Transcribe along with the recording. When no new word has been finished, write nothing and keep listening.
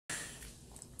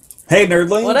Hey,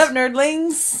 nerdlings. What up,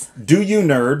 nerdlings? Do you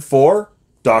nerd for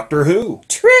Doctor Who?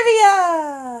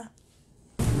 Trivia!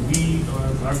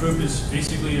 Our group is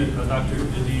basically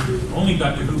the only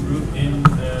Doctor Who group in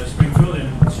Springfield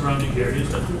and surrounding areas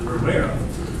that we're aware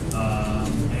of.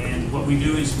 And what we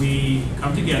do is we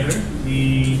come together,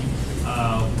 we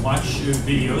watch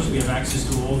videos, we have access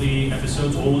to all the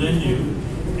episodes, old and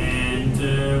new,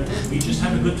 and we just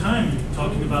have a good time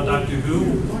talking about Doctor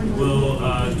Who. We'll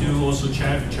do also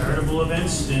charitable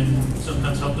events and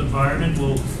sometimes help the environment.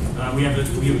 We have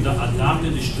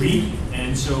adopted a street,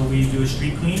 and so we do a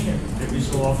street clean every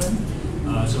so often.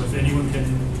 So if anyone can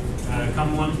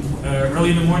come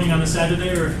early in the morning on a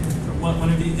Saturday or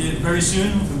one of the very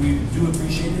soon, we do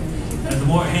appreciate it. The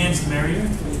more hands, the merrier.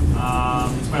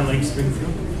 It's by Lake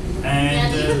Springfield.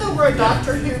 And even though we're a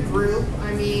Doctor Who group,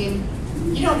 I mean,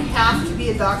 you don't have to be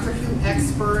a Doctor Who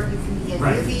expert. You can be a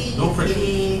newbie. No pressure.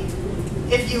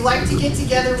 If you like to get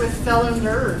together with fellow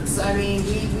nerds, I mean,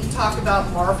 we talk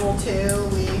about Marvel too.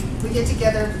 We get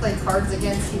together and play Cards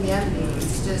Against Humanity.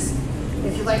 It's just,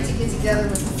 if you like to get together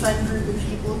with a fun group of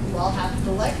people who all happen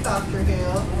to like Doctor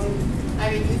Who,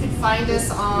 I mean, you can find us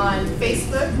on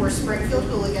Facebook. We're Springfield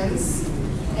Wholigans.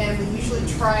 And we usually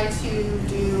try to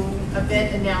do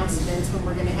event announcements when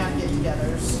we're going to have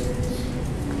get-togethers.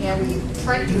 And we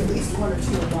try to do at least one or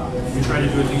two a month. We try to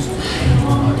do at least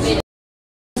one.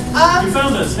 You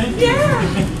found us, thank you.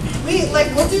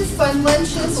 Yeah. We'll do fun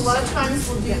lunches. A lot of times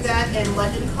we'll do that in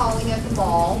London Calling at the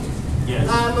mall. Yes.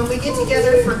 When we get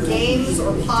together for games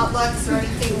or potlucks or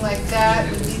anything like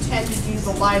that, we do tend to do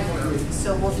the library.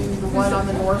 So we'll do the one on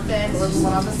the north end or the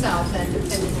one on the south end,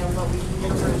 depending on what we can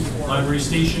get room for. Library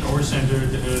station or center.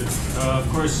 Of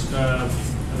course,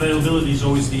 availability is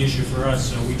always the issue for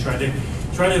us, so we try to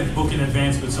book in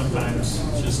advance, but sometimes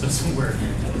it just doesn't work.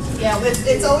 Yeah,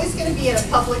 it's always going to be at a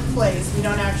public place. We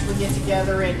don't actually get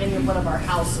together at any one of our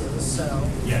houses, so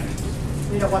yeah.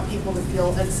 We don't want people to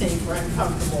feel unsafe or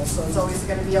uncomfortable. So it's always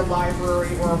going to be a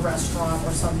library or a restaurant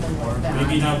or something like that.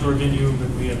 Maybe an outdoor venue, but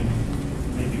we haven't.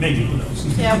 Maybe who knows?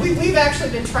 Yeah, we've actually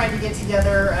been trying to get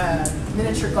together a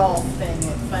miniature golf thing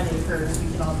at Fun Acres.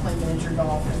 We can all play miniature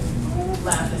golf and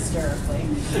laugh hysterically.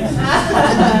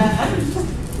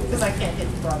 Because I can't hit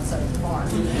the wrong side of the barn.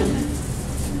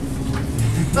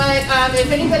 But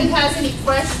if anybody has any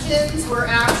questions, we're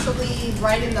actually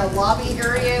right in the lobby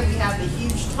area. We have the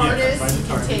huge TARDIS. Yeah, you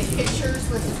can take pictures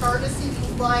with the TARDIS if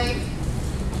you'd like.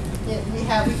 We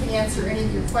can answer any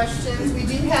of your questions. We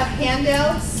do have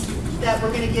handouts that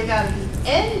we're going to give out at the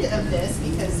end of this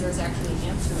because there's actually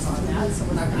answers on that, so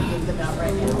we're not going to give them out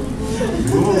right now.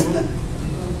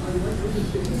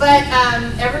 But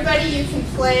everybody, you can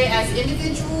play as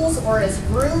individuals or as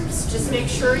groups. Just make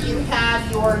sure you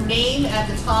have your name at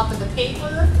the top of the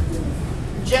paper.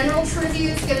 General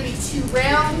trivia is going to be 2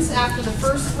 rounds. After the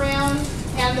first round,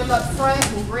 hand them up front,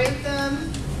 we'll grade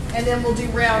them, and then we'll do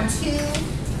round 2.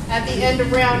 At the end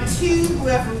of round 2,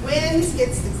 whoever wins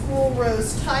gets the Cool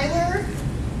Rose Tyler.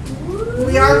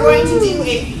 We are going to do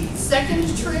a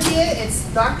second trivia. It's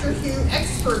Doctor Who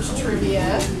Experts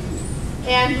Trivia.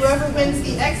 And whoever wins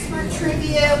the expert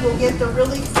trivia will get the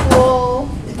really cool,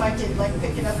 if I can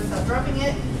pick it up without dropping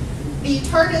it, the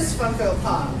TARDIS Funko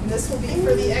Pop. This will be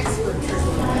for the expert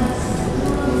trivia.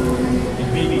 It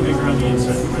may be bigger on the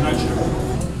inside, but we're not sure.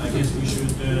 I guess we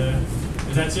should,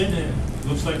 if that's it, it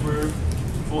looks like we're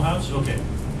full house? Okay.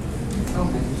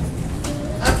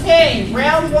 Okay,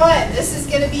 round 1. This is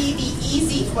going to be the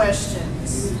easy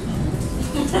questions.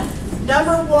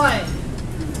 Number 1.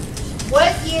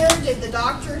 What year did the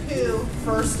Doctor Who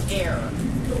first air?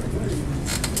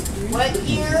 What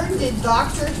year did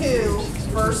Doctor Who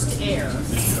first air?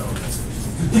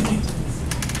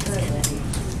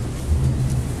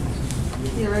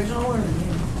 The original or the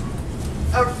new?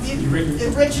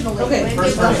 Originally, Okay, when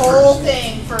did the whole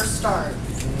thing first start?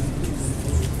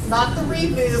 Not the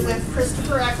reboot with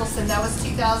Christopher Eccleston, that was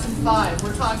 2005.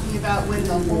 We're talking about when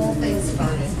the whole thing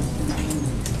started.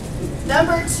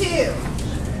 Number 2.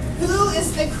 Who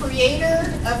is the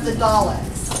creator of the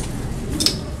Daleks?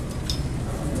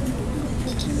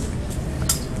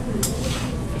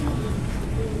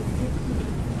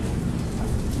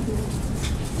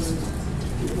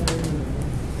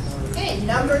 Okay,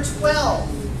 number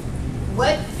 12.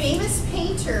 What famous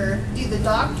painter do the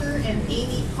Doctor and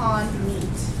Amy Pond meet?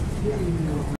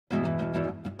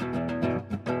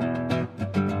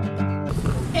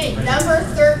 Okay, number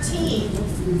 13.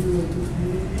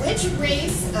 Which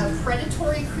race of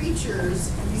predatory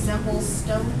creatures resembles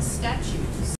stone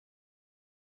statues?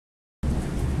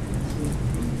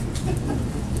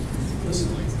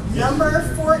 Number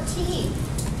 14.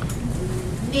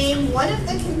 Name one of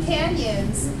the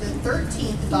companions the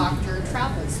 13th Doctor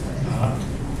travels with?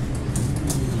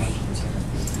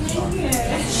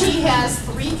 She has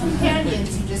 3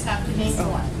 companions, you just have to name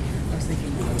one.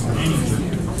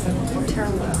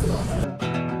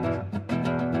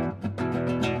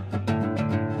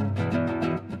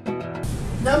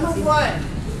 Number 1.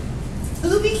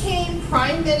 Who became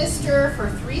Prime Minister for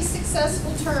 3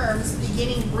 successful terms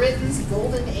beginning Britain's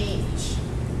Golden Age?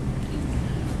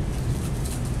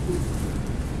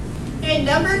 Okay,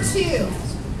 number 2.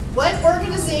 What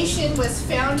organization was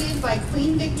founded by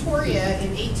Queen Victoria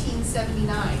in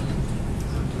 1879?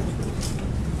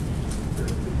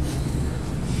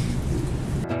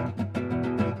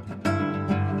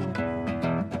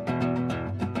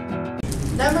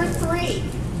 Number 3.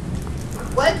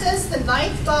 What does the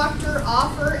 9th Doctor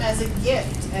offer as a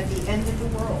gift at the end of the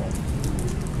world?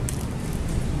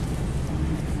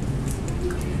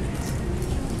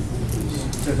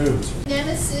 To who?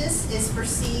 Nemesis is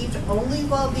perceived only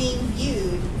while being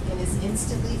viewed and is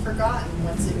instantly forgotten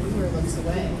once a viewer looks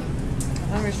away.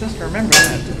 I was supposed to remember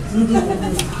that.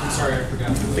 I'm sorry, I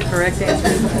forgot. The correct answer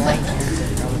is blank.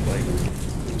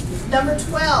 Number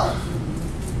 12.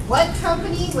 What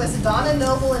company was Donna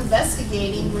Noble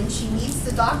investigating when she meets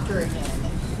the Doctor again?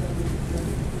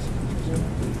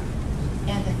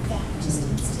 And the bat just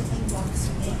instantly walks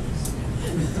away.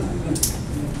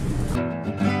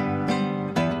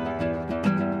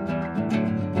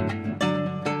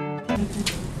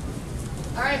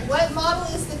 All right, what model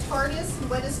is the TARDIS and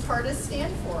what does TARDIS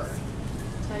stand for?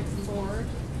 Type 4.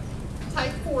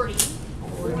 Type 40.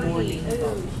 40.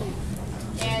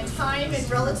 And time and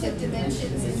relative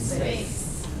dimensions in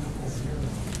space.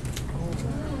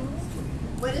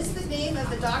 What is the name of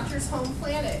the Doctor's home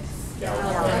planet?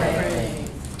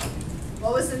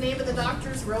 What was the name of the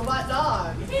Doctor's robot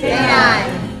dog?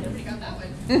 Nobody got that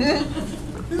one.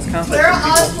 Clara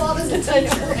Oswald is a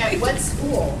teacher at what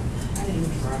school?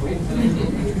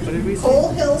 What did we say? Coal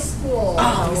Hill School.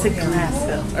 Oh, we said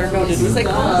Glassville. Or no, did we say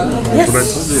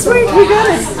Yes. Sweet, we got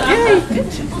it.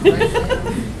 Yay.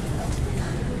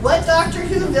 What Doctor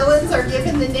Who villains are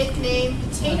given the nickname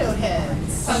Potato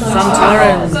Heads?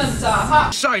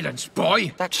 Sometimes. Silence,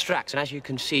 boy! That's Strax, and as you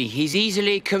can see, he's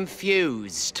easily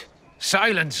confused.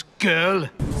 Silence, girl!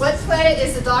 What planet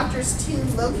is the Doctor's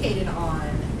tomb located on?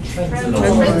 I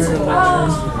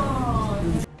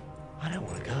don't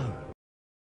want to go.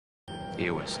 He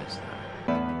always says that.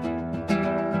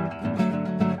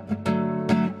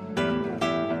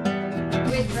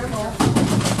 Wait, Dremel.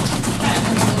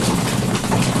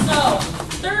 So,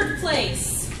 3rd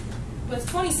place with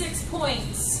 26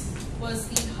 points was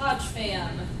the Hodge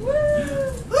fam. Woo!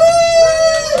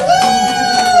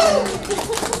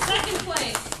 2nd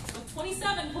place with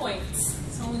 27 points,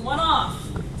 it's only one off,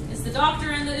 is the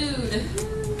Doctor and the Ood.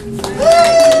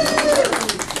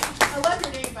 I love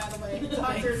your name, by the way.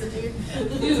 Doctor and the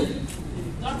Dude.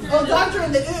 Ood. Doctor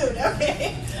and the Ood.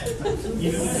 Okay.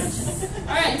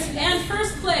 Alright, and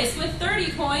 1st place with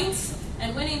 30 points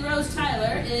and winning Rose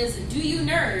Tyler is Do You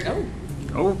Nerd?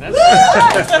 Oh. My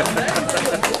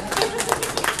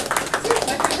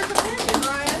favorite companion,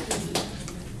 Ryan.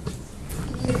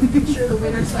 You need to picture the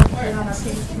winner so I can put it on our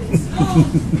page, please.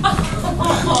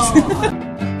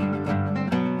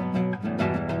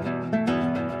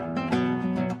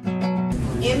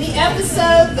 In the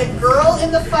episode The Girl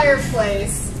in the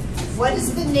Fireplace, what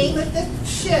is the name of the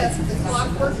ship the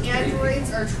clockwork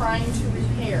androids are trying to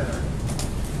repair?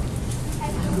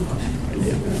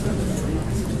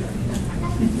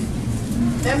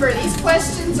 Remember, these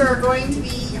questions are going to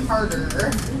be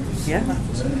harder. Yeah.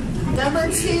 Number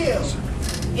 2.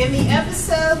 In the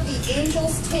episode The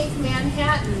Angels Take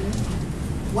Manhattan,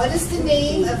 what is the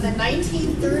name of the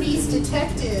 1930s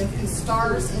detective who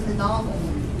stars in the novel?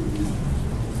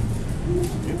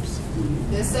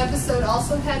 This episode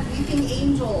also had Weeping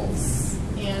Angels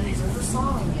and River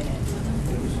Song in it.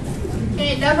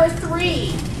 Okay, number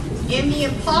 3. In The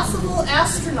Impossible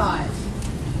Astronaut,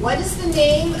 what is the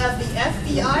name of the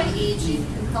FBI agent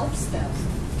who helps them?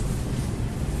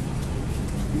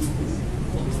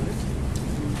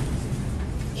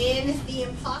 In The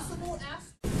Impossible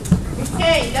Astronaut.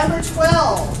 Okay, number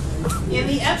 12. In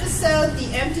the episode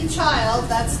The Empty Child,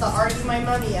 that's the Are You My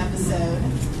Mummy episode,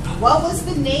 what was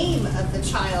the name of the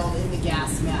child in the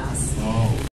gas mask? Oh.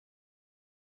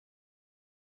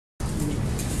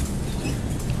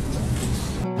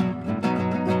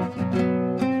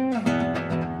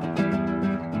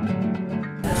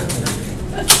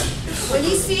 When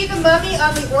you see the mummy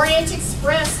on the Orient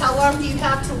Express, how long do you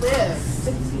have to live?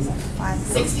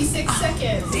 66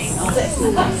 seconds.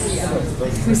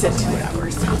 We said 2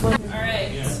 hours.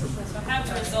 Alright, so I have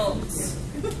the results.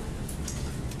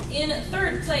 In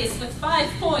third place with 5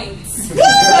 points. Woo! 5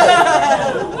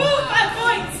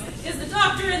 points is the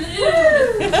Doctor and the Dude.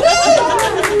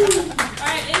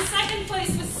 Alright, in second place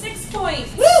with 6 points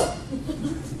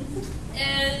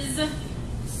is,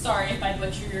 sorry if I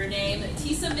butcher your name,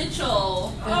 Tisa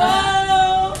Mitchell.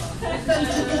 Oh!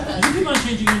 You keep on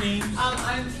changing your names.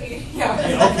 I'm Katie. Yeah,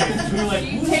 okay. We were like,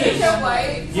 who's Katie this?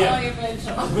 White. Yeah. Chloe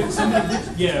Mitchell. But somebody,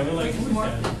 yeah, we're like, who's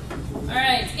that?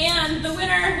 Alright, and the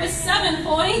winner with 7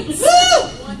 points.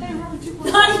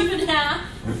 Not even half.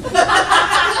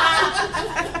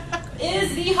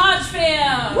 Is the Hodge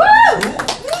fam.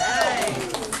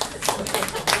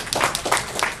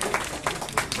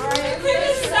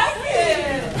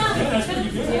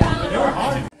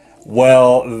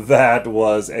 Well, that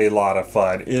was a lot of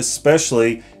fun,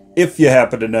 especially if you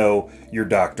happen to know your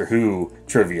Doctor Who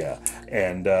trivia.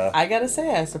 And I gotta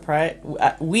say,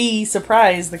 we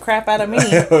surprised the crap out of me.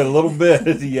 a little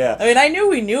bit, yeah. I mean, I knew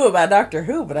we knew about Doctor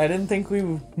Who, but I didn't think we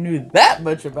knew that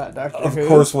much about Doctor Who. Of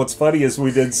course, what's funny is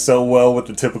we did so well with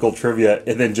the typical trivia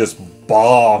and then just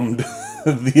bombed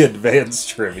the advanced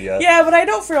trivia. Yeah, but I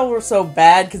don't feel we're so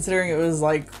bad considering it was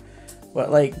like, what,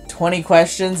 like 20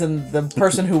 questions and the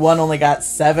person who won only got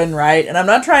 7 right. And I'm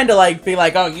not trying to like be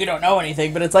like, oh, you don't know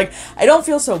anything, but it's like, I don't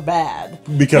feel so bad.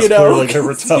 Because clearly there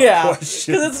were tough questions.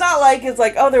 Because it's not like, it's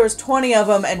like, oh, there was 20 of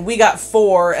them and we got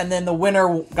 4 and then the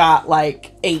winner got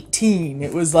like 18.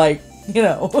 It was like, you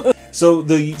know. So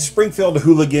the Springfield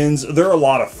Wholigans, they're a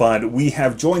lot of fun. We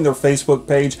have joined their Facebook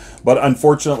page, but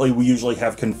unfortunately we usually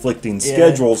have conflicting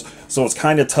schedules, so it's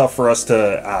kind of tough for us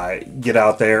to get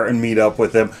out there and meet up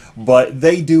with them. But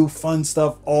they do fun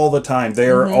stuff all the time. They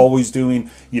are always doing,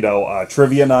 you know,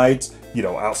 trivia nights, you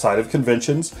know, outside of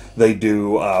conventions. They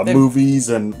do movies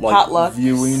and like potlucks.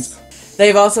 Viewings.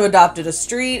 They've also adopted a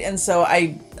street, and so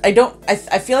I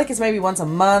feel like it's maybe once a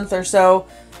month or so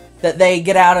that they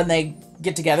get out and they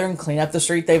get together and clean up the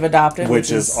street they've adopted, which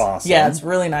is awesome. Yeah, it's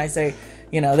really nice. They,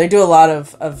 you know, they do a lot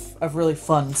of really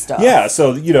fun stuff. Yeah,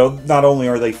 so, you know, not only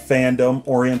are they fandom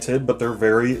oriented, but they're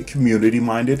very community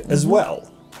minded as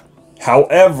well.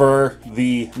 However,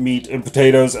 the meat and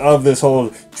potatoes of this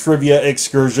whole trivia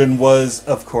excursion was,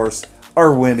 of course,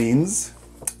 our winnings.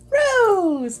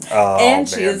 Rose! Oh, and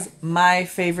she man. is my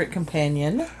favorite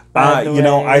companion. You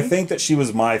know, I think that she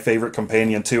was my favorite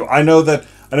companion too. I know that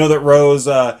Rose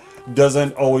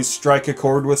doesn't always strike a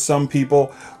chord with some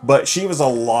people, but she was a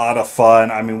lot of fun.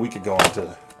 I mean, we could go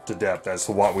into depth as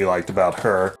to what we liked about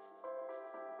her.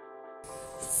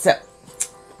 So,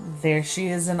 there she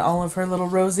is in all of her little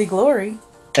rosy glory.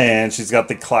 And she's got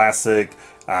the classic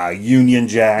Union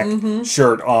Jack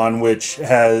shirt on, which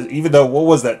has, even though, what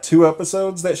was that, 2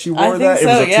 episodes that she wore? I think that? so,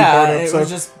 It was a 2-part episode. It was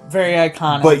just very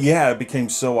iconic. But yeah, it became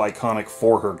so iconic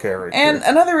for her character. And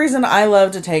another reason I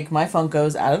love to take my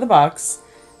Funkos out of the box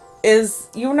is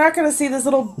you're not going to see this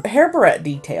little hair barrette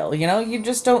detail, you know? You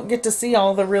just don't get to see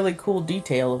all the really cool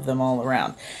detail of them all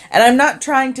around. And I'm not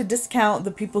trying to discount the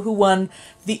people who won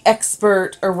the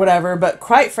expert or whatever, but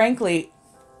quite frankly,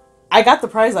 I got the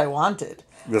prize I wanted.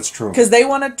 That's true. Because they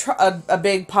won a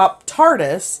big pop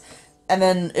TARDIS, and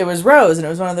then it was Rose, and it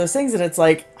was one of those things that it's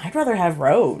like, I'd rather have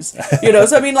Rose. You know,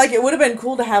 so I mean, like, it would have been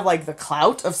cool to have, like, the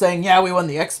clout of saying, yeah, we won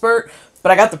the expert,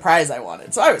 but I got the prize I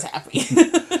wanted, so I was happy.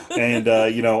 And,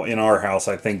 you know, in our house,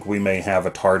 I think we may have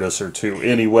a TARDIS or 2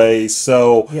 anyway,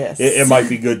 so yes. it might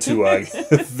be good to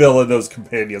fill in those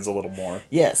companions a little more.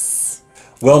 Yes.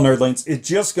 Well, Nerdlings, it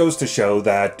just goes to show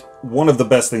that one of the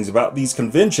best things about these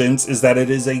conventions is that it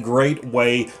is a great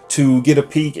way to get a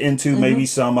peek into maybe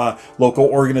some local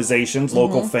organizations,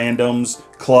 local fandoms,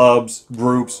 clubs,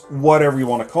 groups, whatever you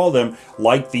want to call them,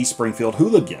 like the Springfield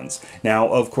Wholigans. Now,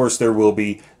 of course, there will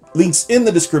be links in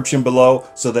the description below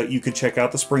so that you can check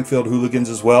out the Springfield Wholigans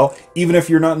as well. Even if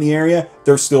you're not in the area,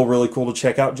 they're still really cool to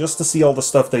check out just to see all the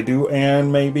stuff they do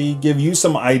and maybe give you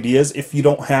some ideas if you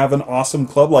don't have an awesome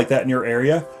club like that in your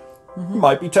area.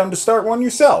 Might be time to start one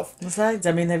yourself. Besides,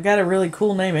 I mean, they've got a really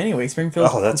cool name anyway, Springfield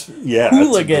Hooligans.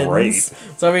 That's great.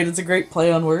 So, I mean, it's a great play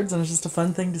on words, and it's just a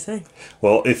fun thing to say.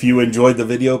 Well, if you enjoyed the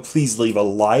video, please leave a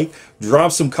like.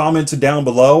 Drop some comments down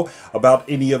below about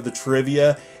any of the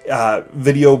trivia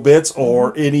video bits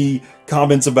or any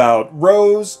comments about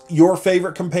Rose, your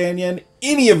favorite companion,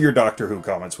 any of your Doctor Who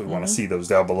comments. We want to see those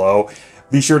down below.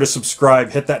 Be sure to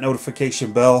subscribe, hit that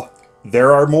notification bell.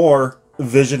 There are more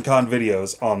VisionCon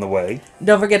videos on the way.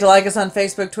 Don't forget to like us on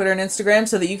Facebook, Twitter, and Instagram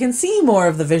so that you can see more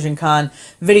of the VisionCon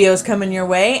videos coming your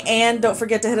way. And don't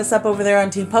forget to hit us up over there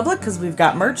on Team Public because we've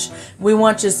got merch. We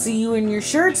want to see you in your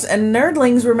shirts. And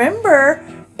nerdlings, remember,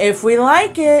 if we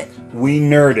like it, we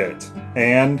nerd it.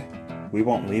 And we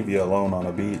won't leave you alone on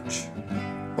a beach.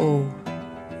 Oh.